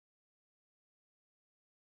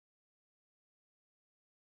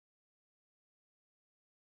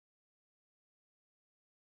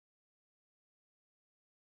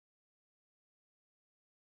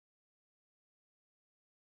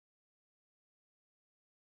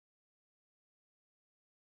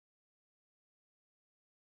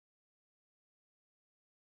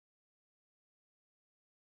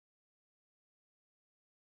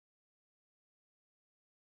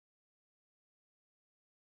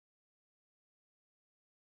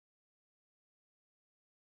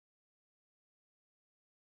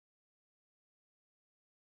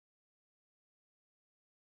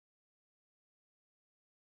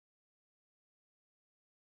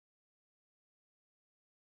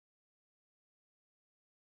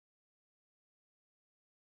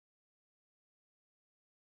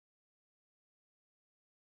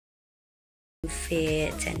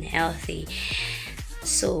fit and healthy.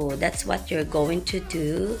 So that's what you're going to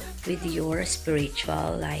do with your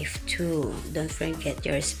spiritual life too. Don't forget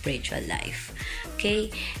your spiritual life.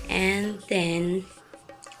 Okay, and then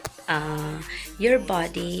your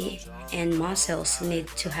body and muscles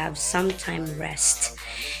need to have some time rest.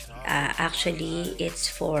 Actually, it's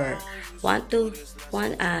for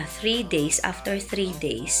 3 days. After 3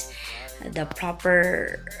 days, the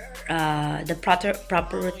proper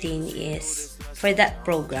routine is for that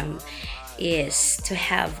program is to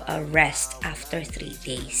have a rest after 3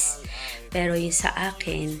 days. Pero yung sa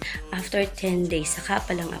akin, after 10 days, saka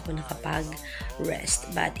pa lang ako nakapag-rest.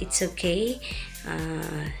 But it's okay.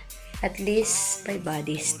 At least my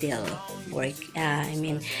body still work.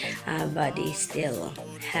 Body still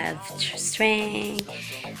have strength.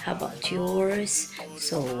 How about yours?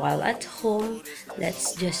 So while at home,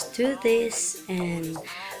 let's just do this and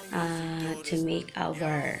to make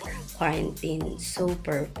our quarantine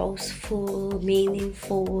super purposeful,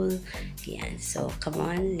 meaningful. Yeah. So come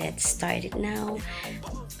on, let's start it now.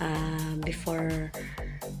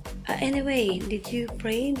 Anyway, did you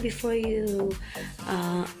pray before you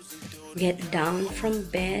get down from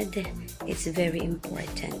bed? It's very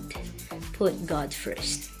important. Put God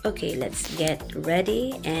first. Okay, let's get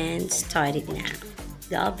ready and start it now.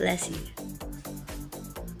 God bless you.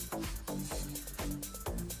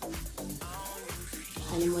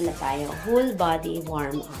 Ano muna tayo? Whole body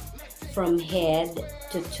warm up from head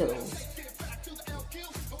to toe.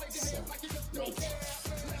 So, wait.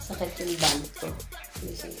 Sakit yung band ko.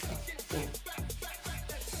 Listen ko. Yan.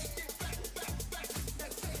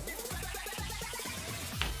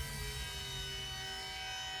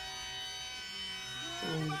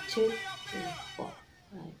 2, 3, 4,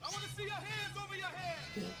 5, 6,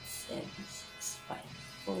 7, 6, 5,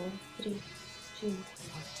 4, 3, 2,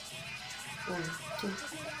 1, 2,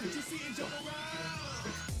 3, 4,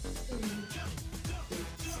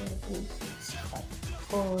 5,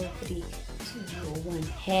 4, 3, 2, 1.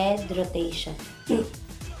 Head rotation. 1,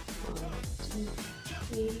 2,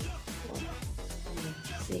 3, 4, 5,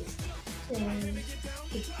 6, 7,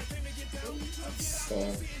 8,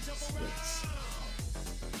 7, 6,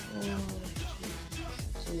 4,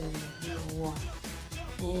 3, 2, 1.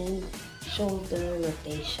 And shoulder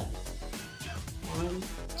rotation. 1,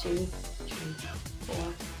 2, 3,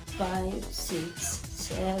 4, 5, 6,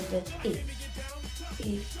 7, 8.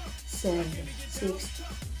 8, 7, 6,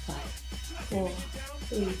 5, 4,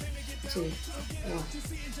 3, 2, 1.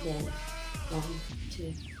 Then 1,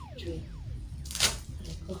 2, 3.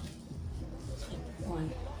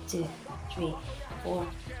 1, 2, 3, 4,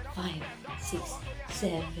 5, 6,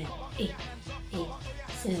 7, 8, 8,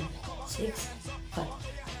 7, 6, 5,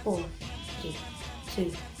 4, 3,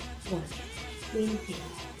 2, 1. Windy.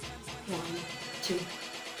 1, 2,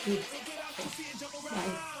 3, 4, 5,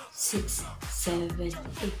 6, 7, 8,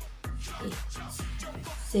 8,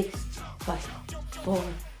 6, 5, 4,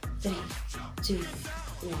 3, 2,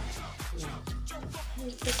 1.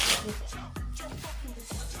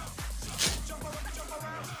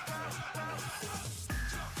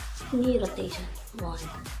 Knee rotation. 1,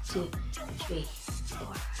 2, 3,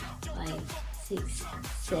 4, 5, 6,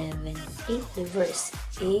 7, 8. Reverse.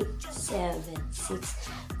 8, 7, 6,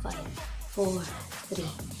 5, 4, 3,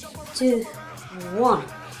 2, 1.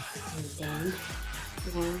 And then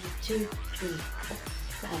 1, 2, 3, 4,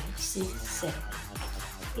 5, 6, 7,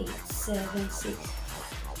 8, 7, 6,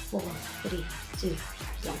 4, 3, 2,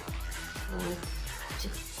 1. 1,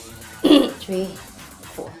 2, 3,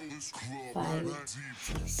 4, 5,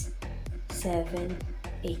 6, 7,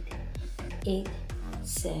 8, 8,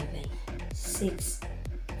 7, 6,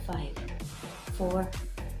 5, 4,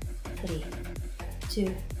 3,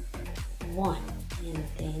 2, 1. And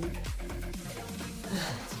then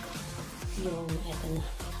yung eto na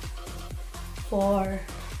 4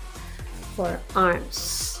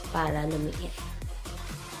 arms para lumiit.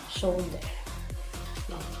 Shoulder.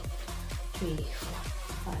 1, 3, 4,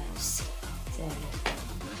 5, 6, 7,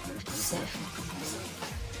 7,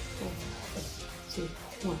 4, 3, 2,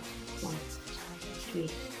 1, 1, 3,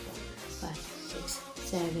 4, 5, 6,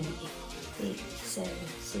 7, 8, 8, 7,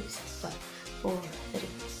 6, 5, 4, 3,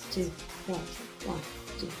 2, 1, 1,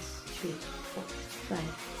 2, 3, 4, 5,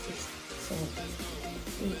 6, 7,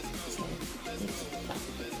 8, 7, 6, 5,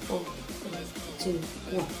 4, 3, 2,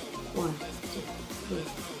 1, 1, 2, 3,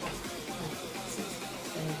 4, 5, 6,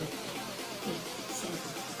 7, 8, 7,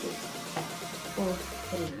 6, 5, 4,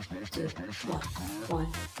 3, 2, 1,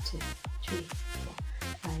 1, 2, 3, 4,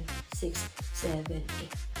 5, 6, 7,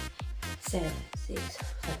 8, 7, 6,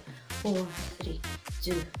 5, 4, 3,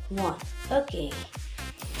 2, 1. Okay.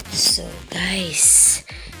 So guys,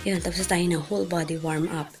 Yun, tapos tayo ng whole body warm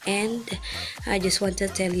up. And I just want to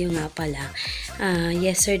tell you nga pala,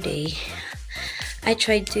 yesterday, I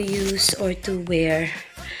tried to use or to wear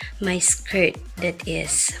my skirt that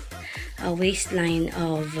is a waistline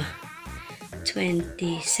of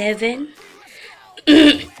 27.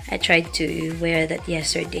 I tried to wear that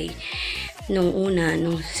yesterday. Nung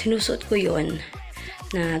sinusot ko yon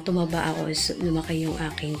na tumaba ako, lumaki yung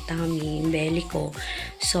aking tummy, yung belly ko,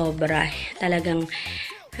 sobra. Talagang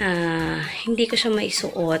hindi ko siya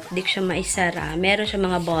maisuot, hindi ko siya maisara. Meron siya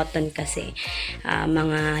mga button kasi,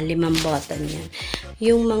 mga 5 button yan.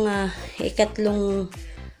 Yung mga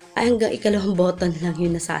hanggang ikalawang button lang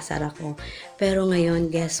yung nasasara ko. Pero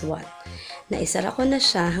ngayon, guess what? Naisara ko na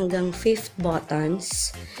siya hanggang 5th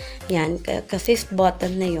buttons. Yan, ka-5th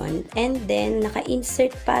button na yon. And then,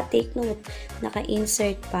 naka-insert pa, take note,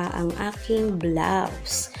 naka-insert pa ang aking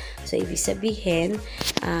blouse. So, ibig sabihin,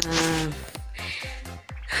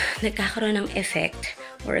 nagkakaroon ng effect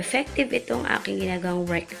or effective itong aking ginagawang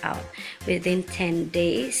workout. Within 10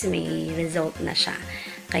 days, may result na siya.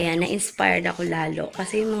 Kaya na-inspired ako lalo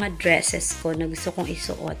kasi yung mga dresses ko na gusto kong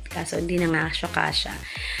isuot kaso hindi na nga siya kasya.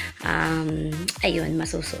 Ayun,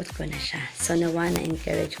 masusuot ko na siya. So, nawa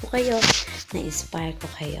na-encourage ko kayo, na-inspire ko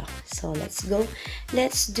kayo. So, let's go.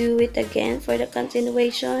 Let's do it again for the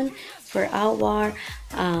continuation for our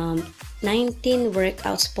 19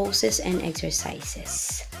 workouts, poses, and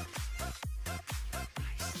exercises.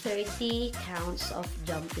 30 counts of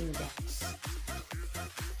jumping jacks.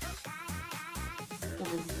 1,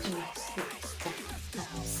 2, 3, 4,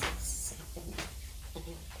 5, 6, 7,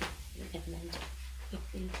 8, 9, 10,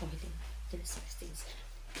 11, 12, 13, 16,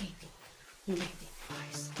 18, 19,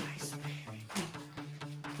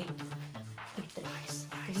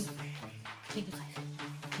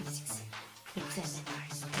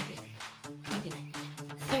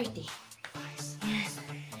 30. Yes.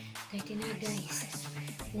 30 na, guys.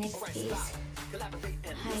 Next is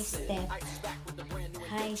high step.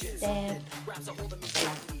 High step.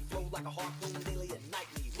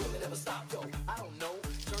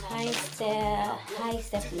 High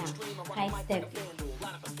step lang. High step.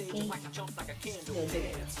 Okay. Do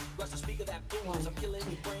it. 1, 2, 3,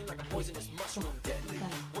 4, 5, 6, 7,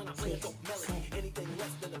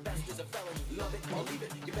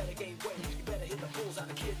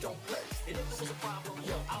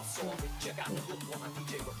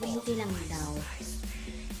 20 lang daw.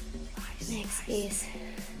 Next is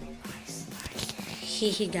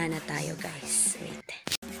hihiga na tayo, guys. Wait.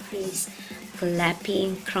 Is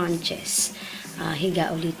clapping crunches.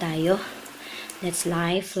 Higa ulit tayo. Let's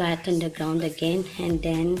lie flat on the ground again, and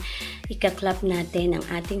then ika-clap natin ang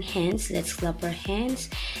ating hands. Let's clap our hands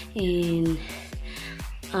in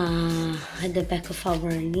at the back of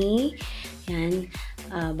our knee. Yan.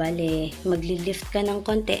 Bale, magli-lift ka ng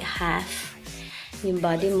konti, half. Yung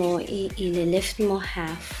body mo, i-lift mo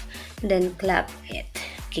half, then clap it.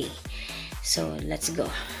 Okay. So, let's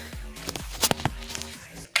go.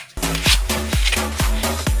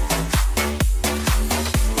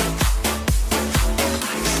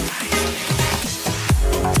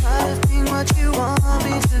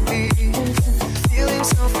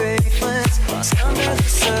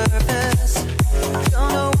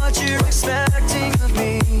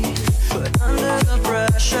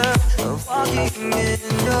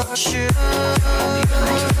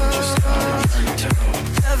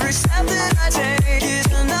 Every step that I take is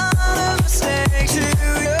another mistake to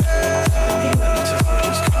you.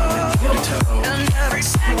 And every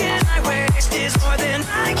second I waste is more than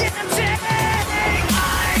I can take.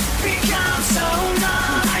 I become so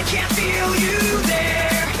numb, I can't feel you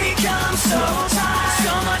there. Become so tired,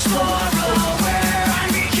 so much more aware.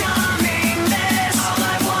 I'm becoming this. All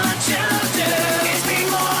I want to do is be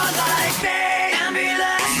more like me and be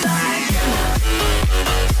less like you.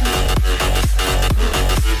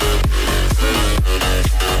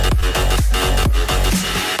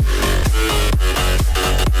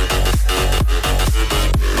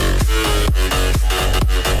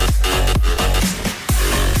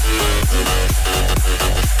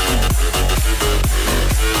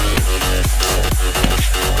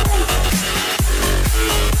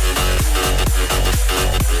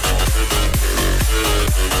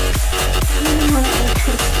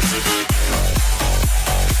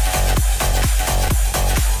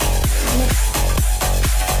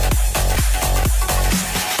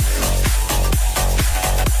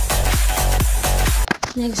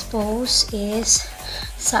 Next pose is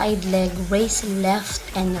side leg, raise left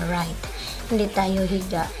and right. Hindi tayo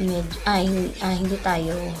higa, hindi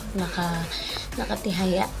tayo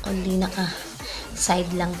nakatihaya, kundi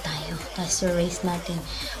side lang tayo. Tapos raise natin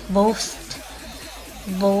both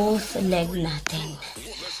both leg natin.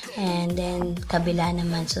 And then, kabila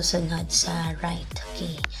naman susunod sa right.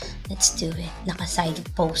 Okay, let's do it. Naka-side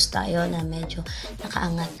pose tayo na medyo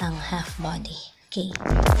nakaangat ang half body. Okay.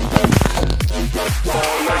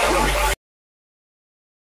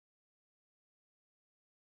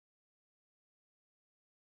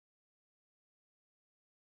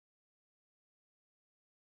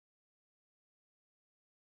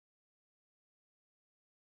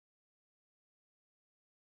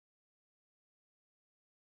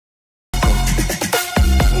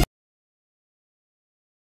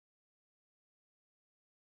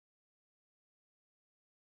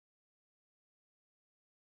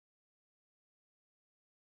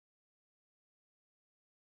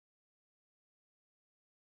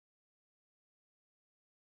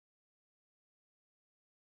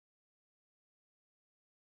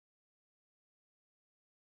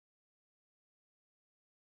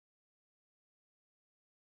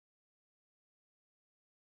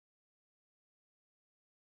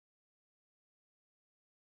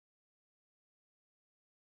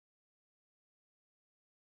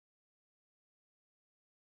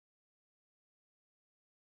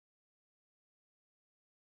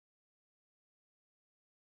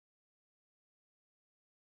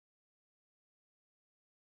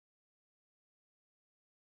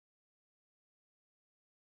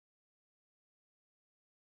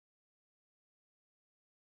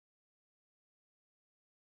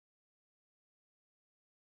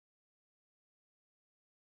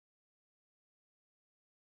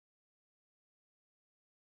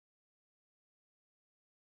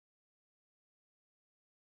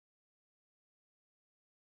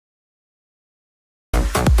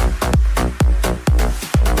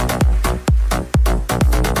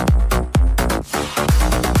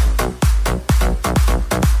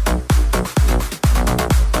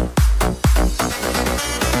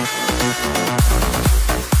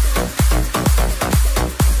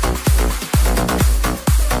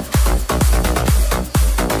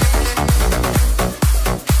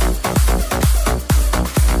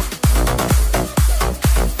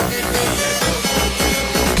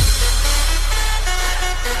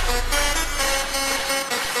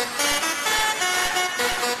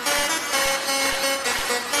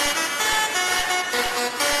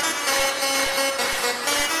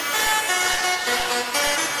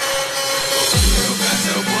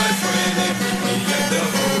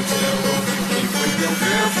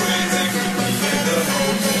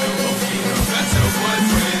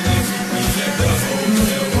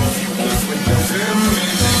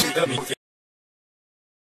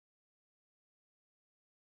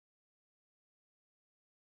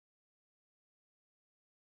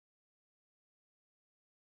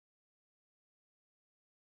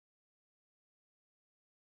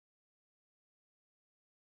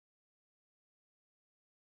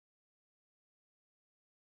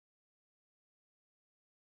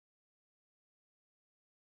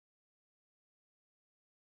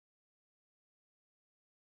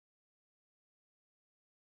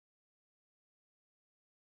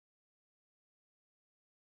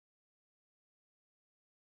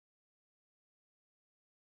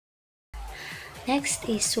 Next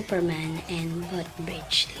is Superman and butt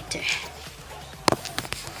bridge later.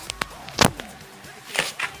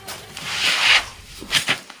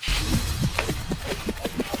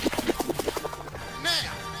 Now,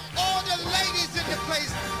 all the ladies in the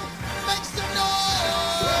place, make some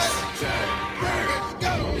noise! Let's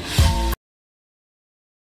go!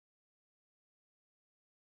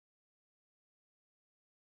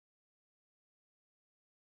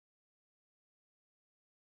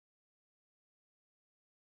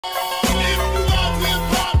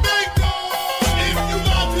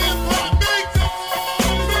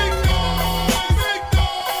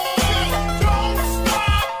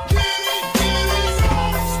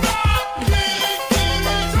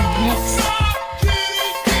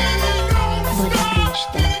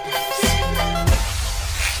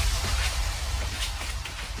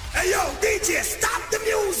 Hey yo, DJ, stop the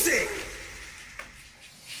music!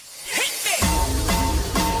 Hit me!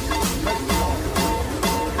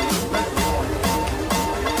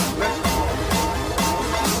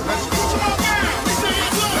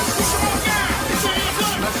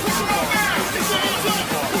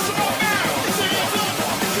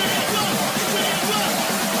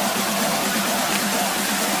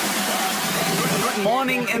 Good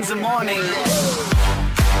morning in the morning.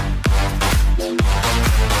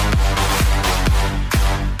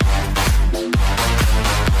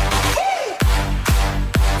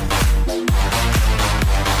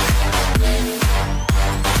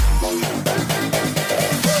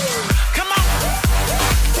 Come on!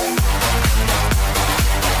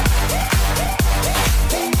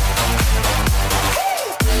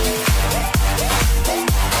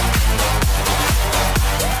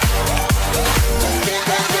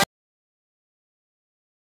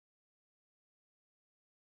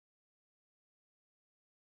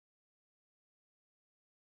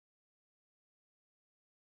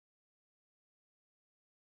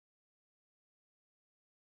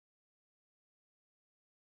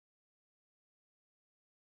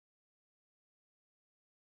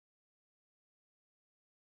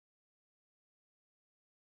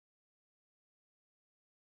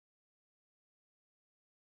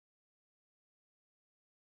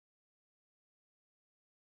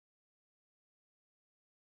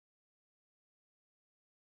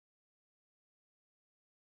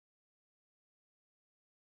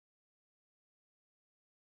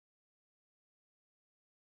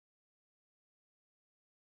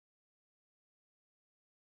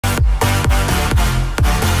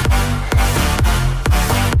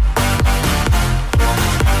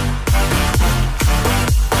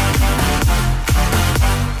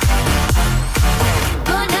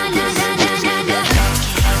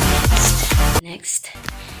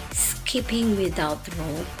 clapping without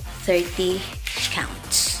rope, 30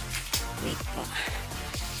 counts. Wait po.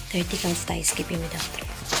 30 counts tayo skipping without rope.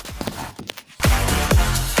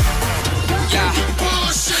 Yeah,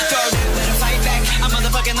 throw it, let 'em fight back. I'm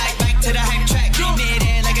motherfucking like back to the hype track. Mid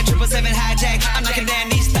air like a 777 hijack. I'm knocking down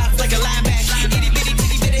these thoughts like a linebacker. Itty bitty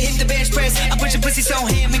bitty bitty hit the bench press. I'm pushing pussy so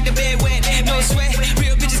hand, make the bed wet. No sweat,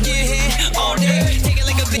 real bitches get hit all day. Take it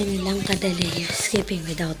like a bitch. Yan lang kadali yung skipping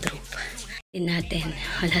without rope. Din natin,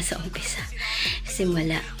 wala sa umpisa.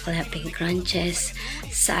 Simula, clapping crunches,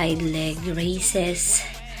 side leg raises,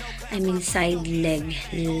 side leg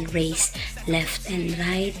raise left and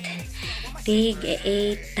right. Tig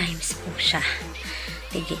 8 times po siya.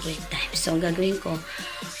 Tig 8 times. So, ang gagawin ko,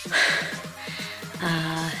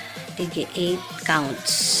 tig 8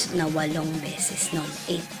 counts na 8 beses. No,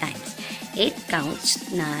 8 times. 8 counts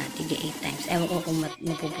na tig 8 times. Ewan ko kung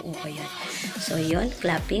mapubuo ko yun. So, yun.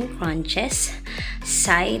 Clapping, crunches,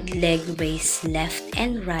 side leg raise left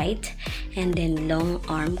and right, and then long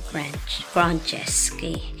arm crunches.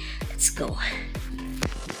 Okay, let's go.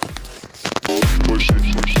 Push it,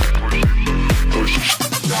 push it, push it, push it.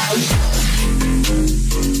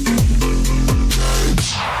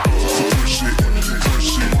 Push it, push it, push it. Push it, push it,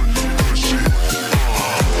 push it.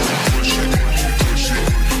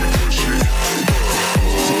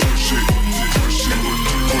 Push it, push it, push it.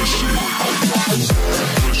 Push it,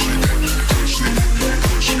 push it,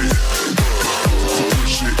 push it.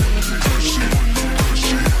 Push it, push it, push it, push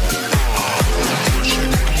it.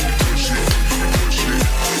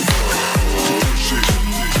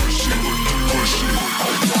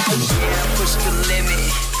 Push the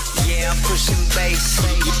limit, yeah, I'm pushing bass.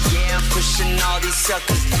 Yeah, I'm pushing all these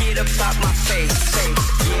suckers, get up out my face.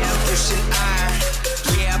 Yeah, I'm pushing iron,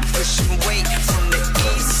 yeah, I'm pushing weight from the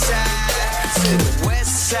east side to the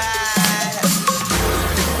west side.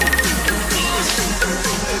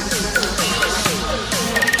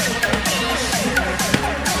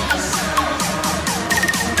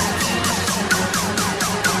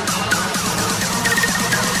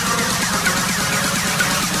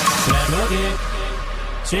 Again.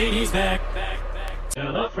 Shady's back.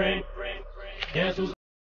 Tell a friend. Guess who's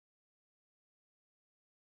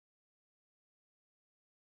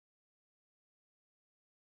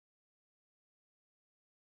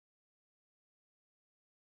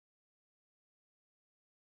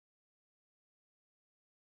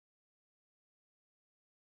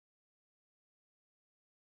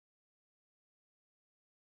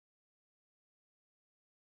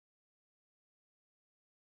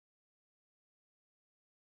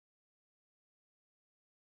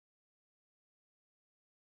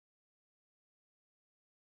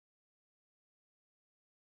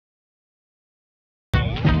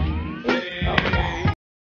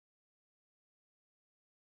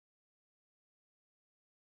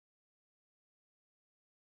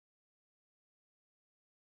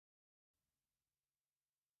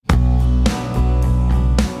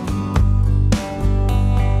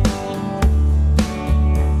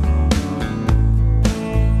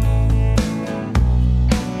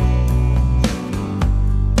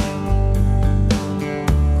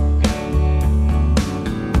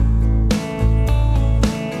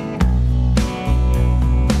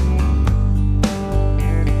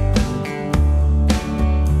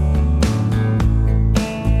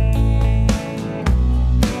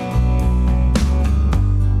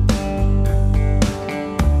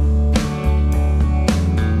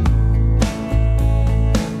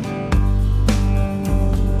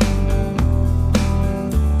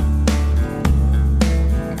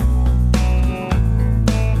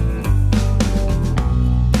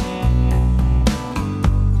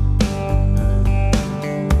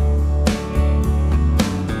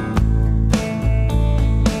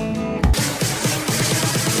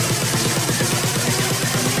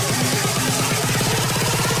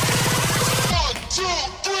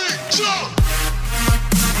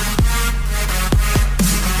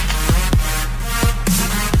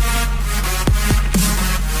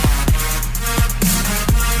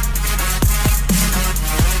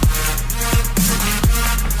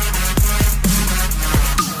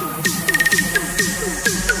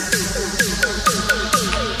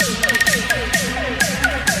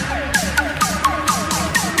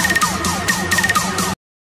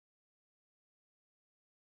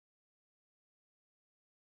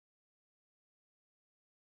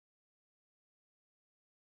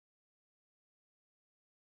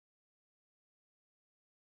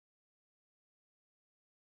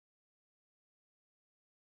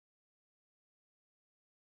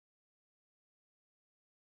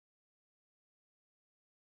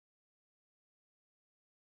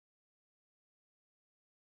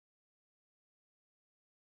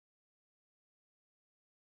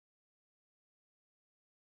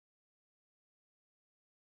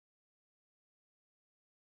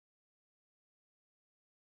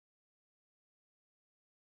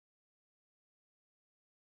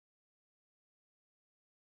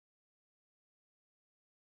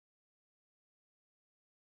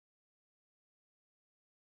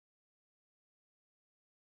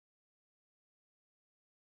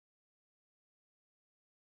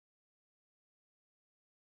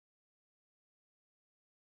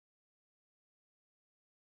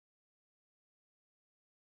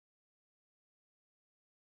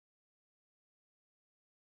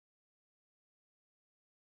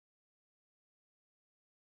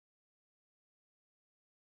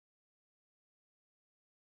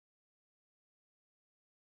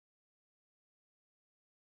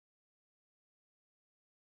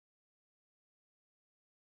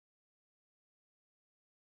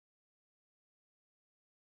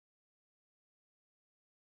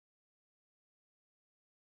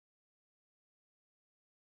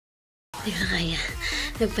Di ba kaya?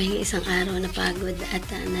 Nagpahinga isang araw, napagod at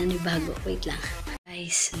nanibago. Wait lang.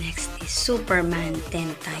 Guys, next is Superman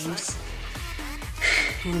 10 times.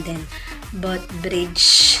 And then, bot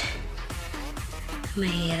bridge.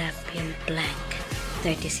 Mahirap yung plank.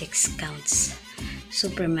 36 counts.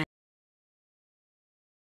 Superman.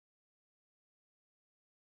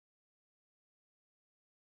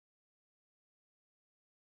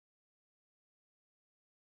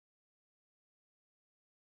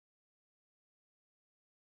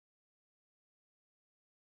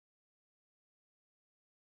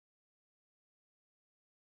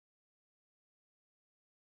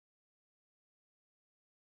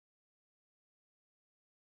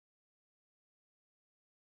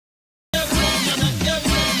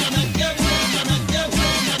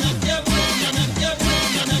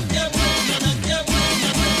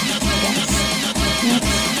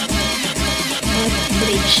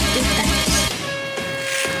 Bridge 2 times.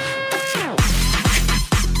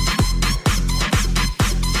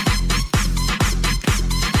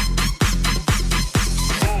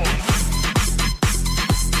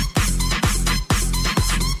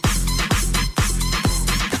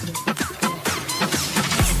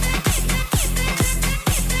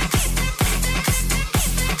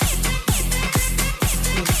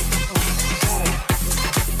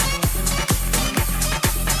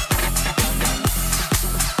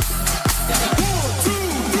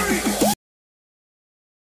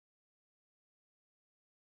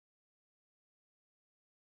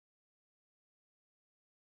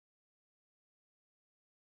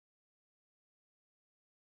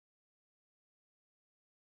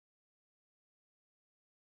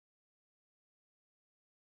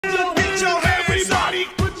 Everybody,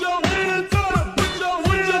 put your hands up, put your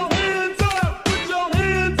hands up, put your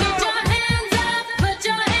hands up, put your hands up, put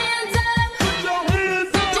your hands up,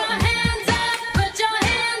 put your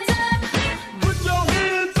hands up, put your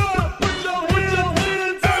hands up, put your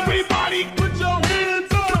hands up, everybody, put your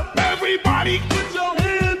hands up, everybody, put your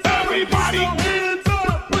hands up, everybody, hands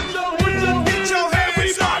up, put your hands up,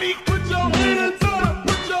 everybody, put your hands up,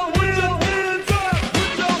 put your hands up,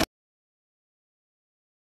 put your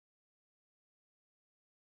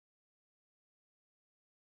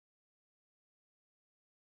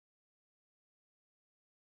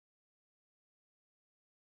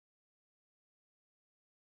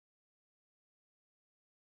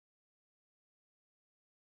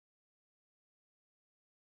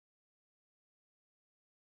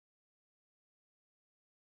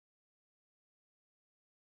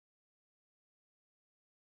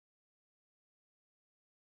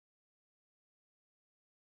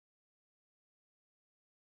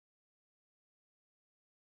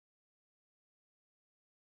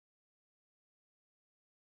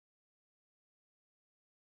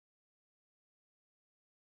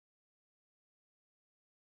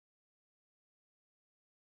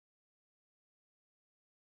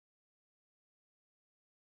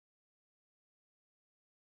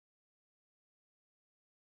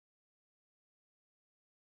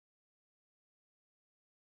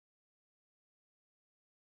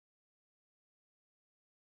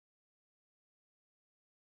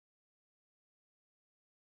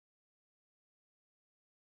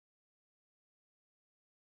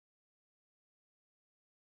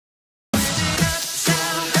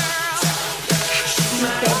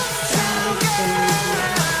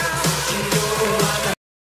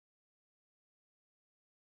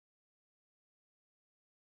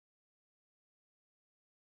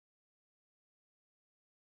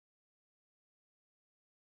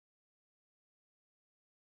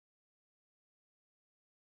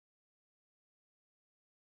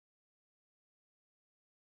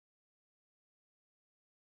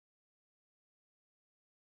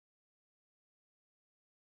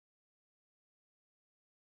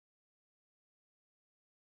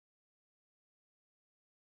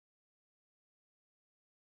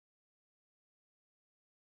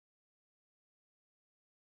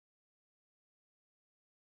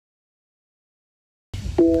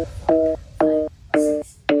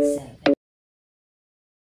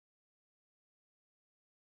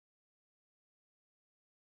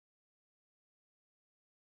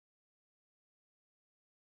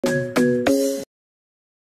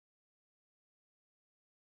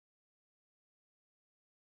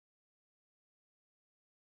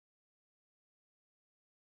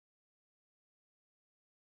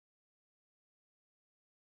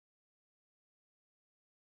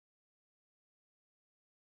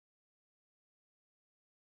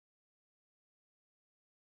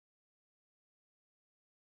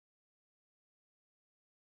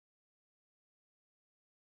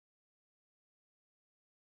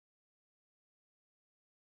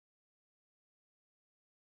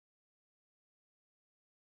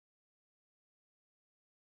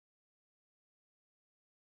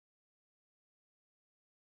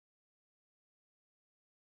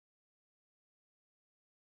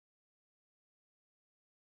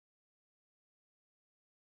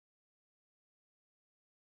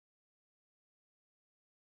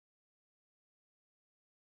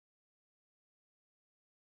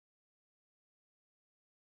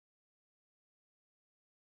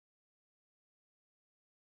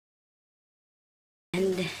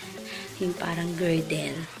And yung parang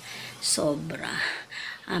girdle, sobra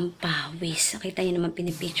ang pawis. Kita niyo naman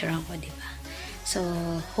pinipicturean ko, di ba? So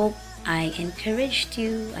hope I encouraged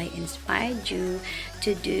you, I inspired you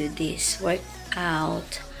to do this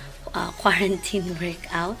workout, quarantine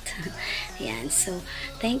workout. Yan. So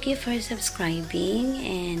thank you for subscribing,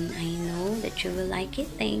 and I know that you will like it.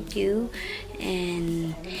 Thank you,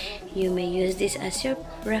 and you may use this as your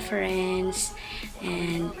reference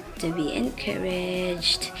and to be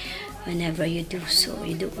encouraged whenever you do so.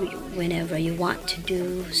 Whenever you want to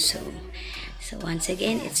do so. So once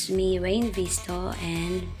again, it's me, Rain Visto,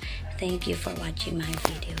 and thank you for watching my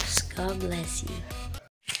videos. God bless you.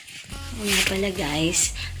 Nga pala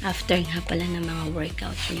guys, after nga pala ng mga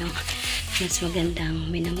workout nyo, mas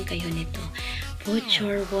magandang minom kayo nito. Put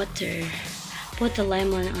a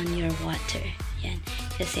lemon on your water. Yan.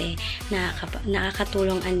 Kasi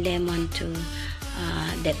nakakatulong ang lemon to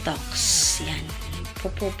detox. Yan.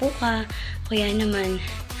 Pupupo ka, kaya naman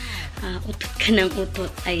utot ka ng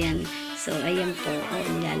utot. Ayan. So, ayan po.